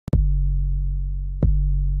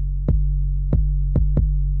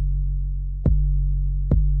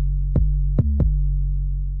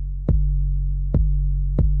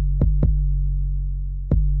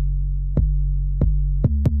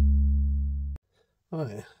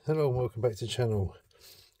Hi, hello and welcome back to the channel.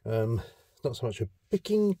 Not so much a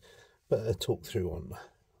picking, but a talk through on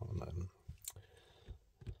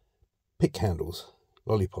pick handles,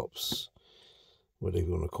 lollipops, whatever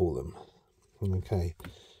you want to call them. Okay,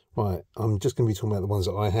 right, I'm just going to be talking about the ones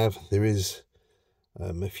that I have. There is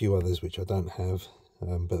a few others which I don't have,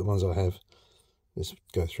 but the ones I have, let's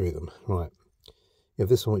go through them. Right, you have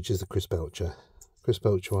this one which is the Chris Belcher. Chris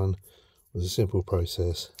Belcher one was a simple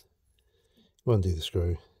process. You undo the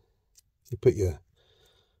screw, you put your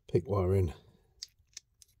pick wire in,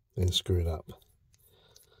 then screw it up.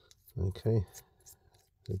 Okay,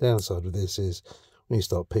 the downside of this is when you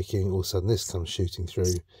start picking, all of a sudden this comes shooting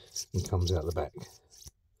through and comes out the back.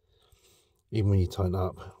 Even when you tighten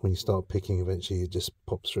up, when you start picking, eventually it just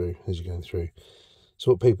pops through as you're going through.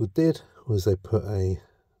 So what people did was they put like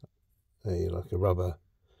a rubber,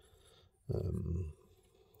 not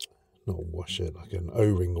a washer, like an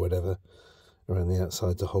O-ring or whatever, around the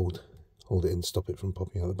outside to hold it and stop it from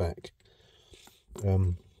popping out the back.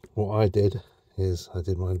 What I did is I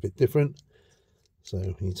did mine a bit different. So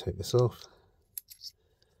when you take this off,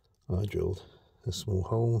 I drilled a small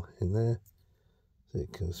hole in there so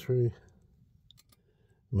it goes through,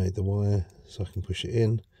 made the wire so I can push it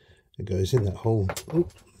in, it goes in that hole. Oh,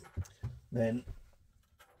 then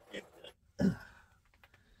there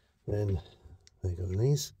you go, the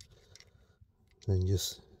knees, then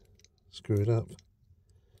just screw it up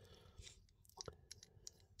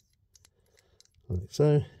like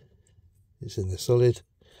so. It's in there solid,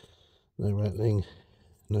 no rattling,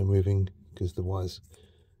 no moving, because the wire's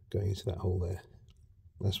going into that hole there.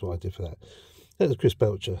 That's what I did for that. That was Chris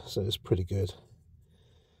Belcher, so it's pretty good.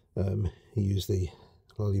 He used the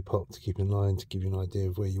Lollipop to keep in line, to give you an idea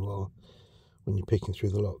of where you are when you're picking through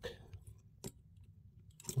the lock.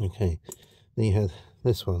 Okay, then you had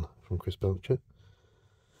this one from Chris Belcher,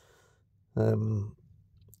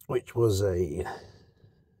 which was a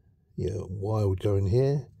wire would go in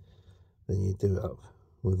here, then you do it up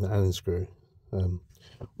with an Allen screw,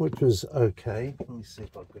 which was okay. Let me see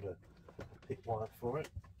if I've got a pick wire for it,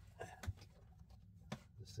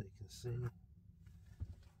 just so you can see.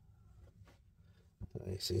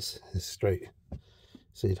 This is straight,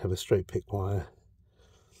 so you'd have a straight pick wire,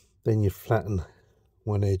 then you flatten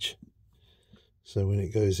one edge, so when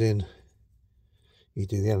it goes in you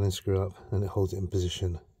do the Allen screw up and it holds it in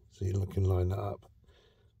position, so you can line that up,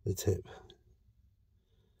 the tip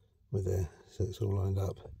with there, so it's all lined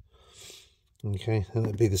up. Okay, and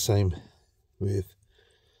it'd be the same with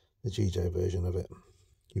the GJ version of it.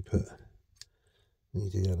 You put and you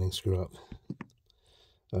do the Allen screw up.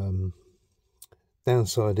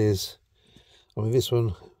 Downside is, I mean, this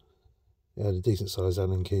one it had a decent size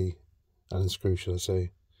Allen screw, should I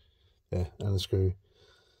say? Yeah, Allen screw.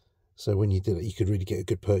 So when you did it, you could really get a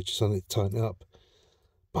good purchase on it, tighten it up.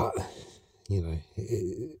 But you know,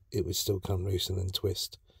 it would still come loose and then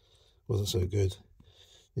twist. Wasn't so good.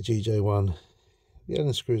 The GJ one, the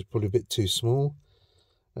Allen screw is probably a bit too small.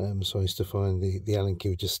 So I used to find the Allen key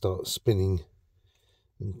would just start spinning,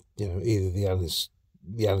 and you know, either the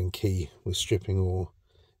Allen key was stripping or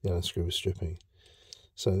the Allen screw was stripping.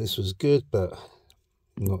 So this was good, but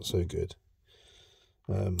not so good.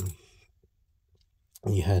 You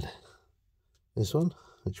had this one,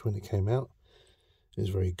 which when it came out, it was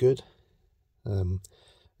very good.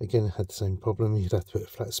 Again, it had the same problem. You'd have to put a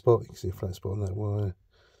flat spot. You can see a flat spot on that wire.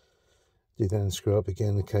 Do that and screw up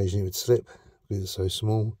again. Occasionally it would slip because it's so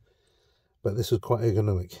small. But this was quite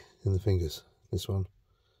ergonomic in the fingers, this one.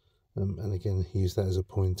 And again, use that as a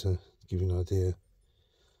pointer to give you an idea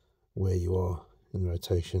where you are in the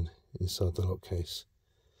rotation inside the lock case.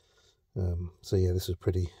 So yeah, this was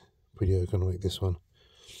pretty ergonomic, this one.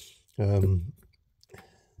 Then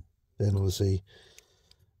obviously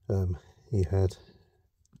he had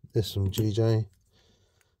this from GJ,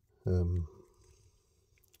 you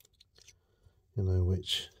know,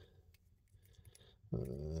 which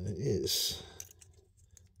is,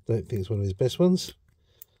 don't think it's one of his best ones, to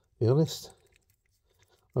be honest.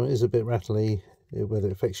 I mean, it is a bit rattly. Whether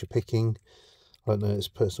it affects your picking, I don't know, it's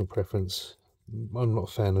personal preference. I'm not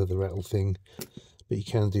a fan of the rattle thing, but you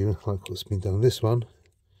can do like what's been done on this one,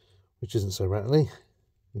 which isn't so rattly.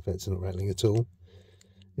 In fact, it's not rattling at all.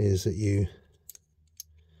 Is that you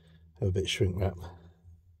have a bit of shrink wrap,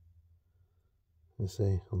 you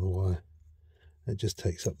see, on the wire. It just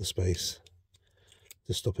takes up the space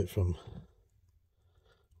to stop it from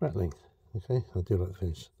rattling. Okay, I do like the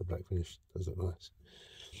finish. The black finish does look nice.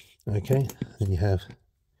 Okay, then you have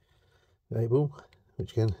the 8-ball,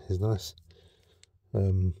 which again is nice.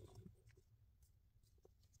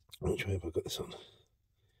 Which way have I got this on?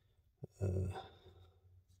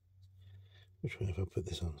 Which way have I put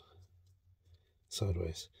this on?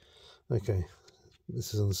 Sideways. Okay,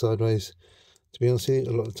 this is on sideways. To be honest with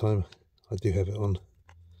you, a lot of the time I do have it on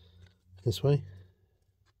this way.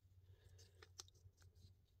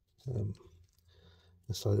 And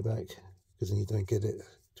slide it back, because then you don't get it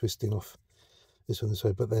twisting off this one this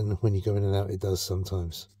way. But then when you go in and out, it does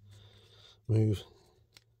sometimes move.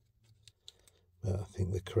 But I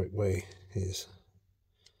think the correct way is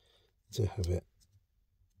to have it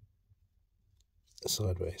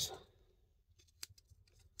sideways.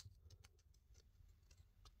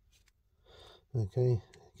 Okay,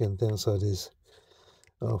 again, the downside is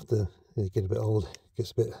after you get a bit old, it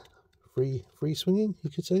gets a bit free swinging, you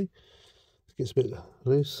could say. It gets a bit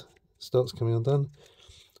loose, starts coming undone.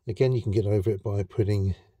 Again, you can get over it by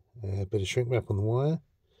putting a bit of shrink wrap on the wire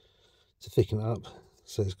to thicken it up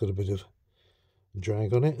so it's got a bit of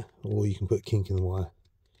drag on it, or you can put kink in the wire.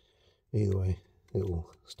 Either way, it will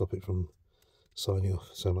stop it from sliding off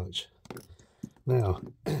so much. Now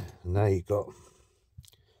you've got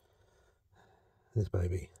this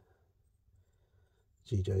baby,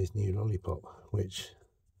 GJ's new Lollipop, which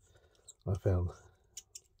I found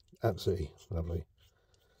absolutely lovely.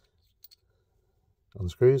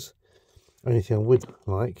 Unscrews. Only thing I would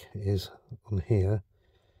like is on here,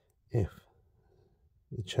 if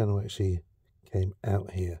the channel actually came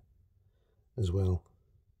out here as well.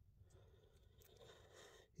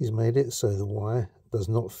 He's made it so the wire does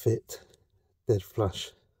not fit dead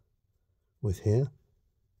flush with here,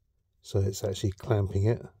 so it's actually clamping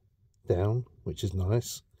it down, which is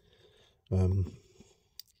nice. You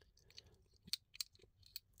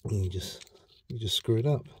just screw it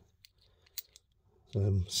up.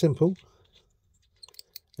 Simple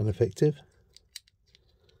and effective,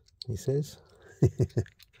 he says.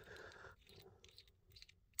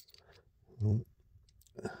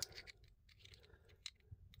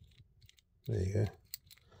 There you go.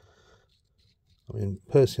 I mean,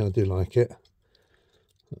 personally, I do like it.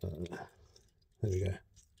 There we go.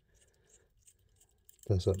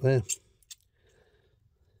 That's up there.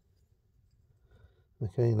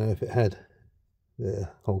 Okay, now if it had the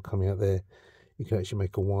hole coming out there, you can actually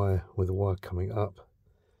make a wire with a wire coming up,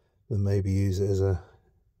 and maybe use it as a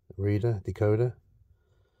reader, decoder,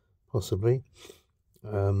 possibly. I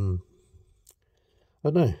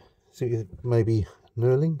don't know. So maybe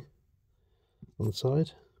knurling on the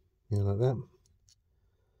side, you know, like that.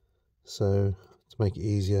 So to make it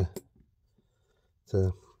easier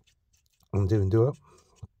to undo and do up.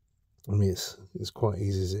 I mean, it's quite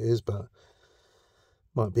easy as it is, but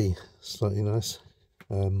might be slightly nice.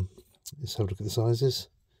 Let's have a look at the sizes.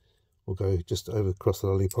 We'll go just over across the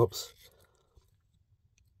Lollipops.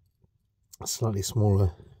 Slightly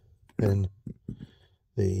smaller than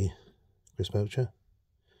the Chris Belcher.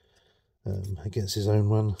 Against his own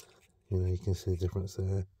one, you know, you can see the difference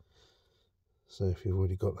there. So if you've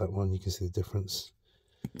already got that one, you can see the difference.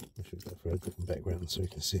 I should go for a different background so you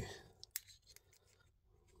can see.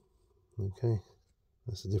 Okay,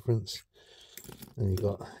 that's the difference. And you've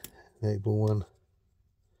got the 8-ball one.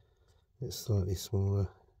 It's slightly smaller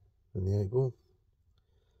than the 8-ball.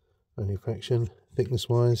 Only a fraction, thickness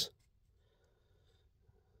wise.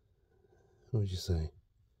 What would you say?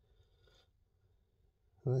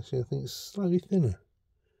 Well, actually, I think it's slightly thinner.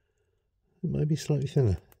 It might be slightly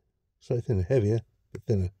thinner. Slightly thinner, heavier, but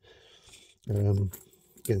thinner.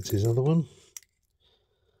 Against his other one.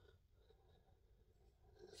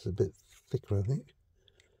 It's a bit thicker, I think.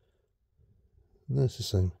 No, it's the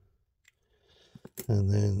same. And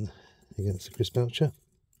then against the Chris Belcher,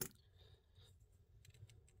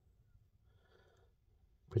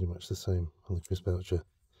 pretty much the same on the Chris Belcher.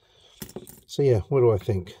 So yeah, what do I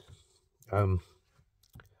think?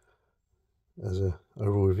 As a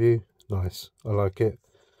overall review, nice. I like it.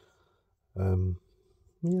 Yeah,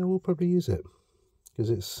 we'll probably use it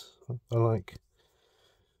because I like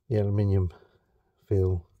the aluminium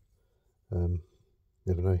feel.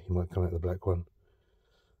 Never know, you might come out the black one.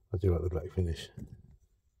 I do like the black finish.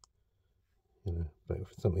 You know,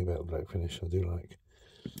 something about the black finish I do like.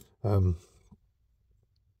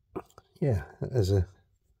 Yeah, as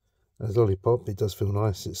Lollipop, it does feel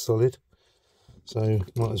nice. It's solid, so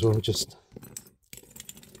might as well just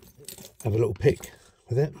have a little pick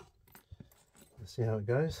with it. Let's see how it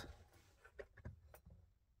goes.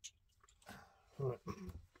 Right.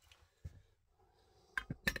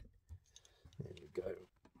 There we go.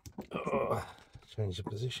 Oh, change the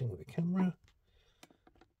position with the camera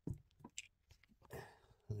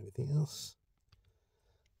and everything else.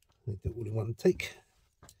 We do it all in one take.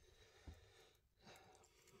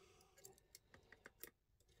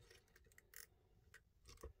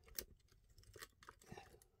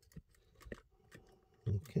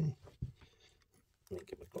 Okay, let me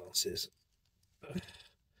get my glasses. There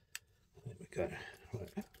we go.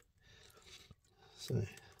 Right. So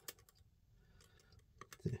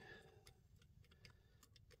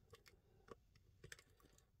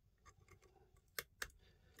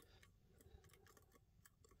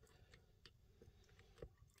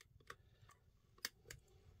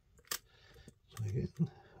again,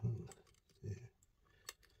 1, 2,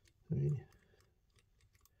 3.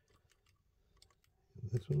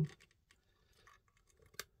 This one.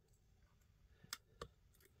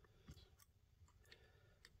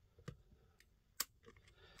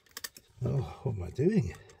 Oh, what am I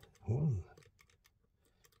doing? 1.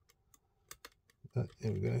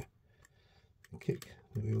 There we go. Kick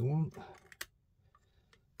that we want.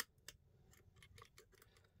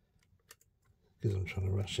 Because I'm trying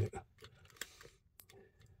to rush it.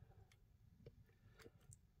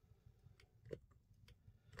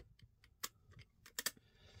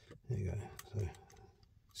 There you go.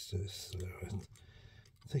 So slow. I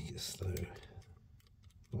think it's slow.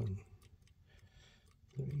 1,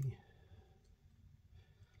 3.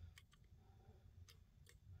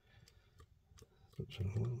 Which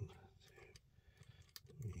one? 1,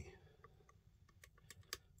 2, 3,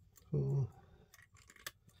 4,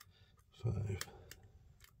 5,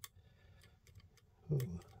 4.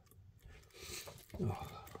 Oh,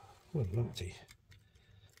 what a numpty.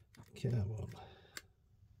 Come on.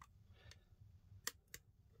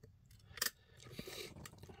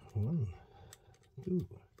 1, 2,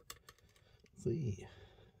 3,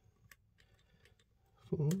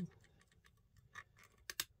 4,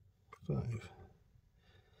 5.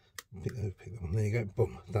 Pick that one. There you go.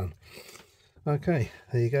 Boom. Done. Okay.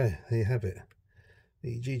 There you go. There you have it.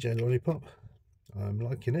 The GJ Lollipop. I'm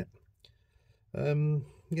liking it.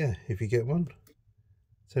 Yeah. If you get one,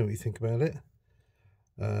 tell me what you think about it.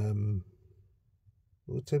 Well,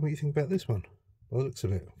 tell me what you think about this one. By the looks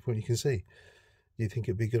of it, from what you can see. Do you think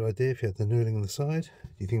it'd be a good idea if you had the knurling on the side? Do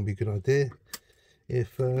you think it'd be a good idea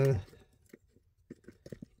if you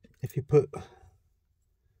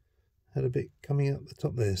had a bit coming up the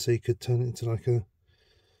top there, so you could turn it into like a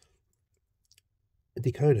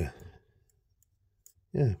decoder?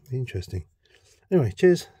 Yeah, be interesting. Anyway,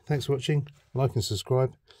 cheers. Thanks for watching. Like and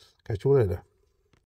subscribe. Catch you all later.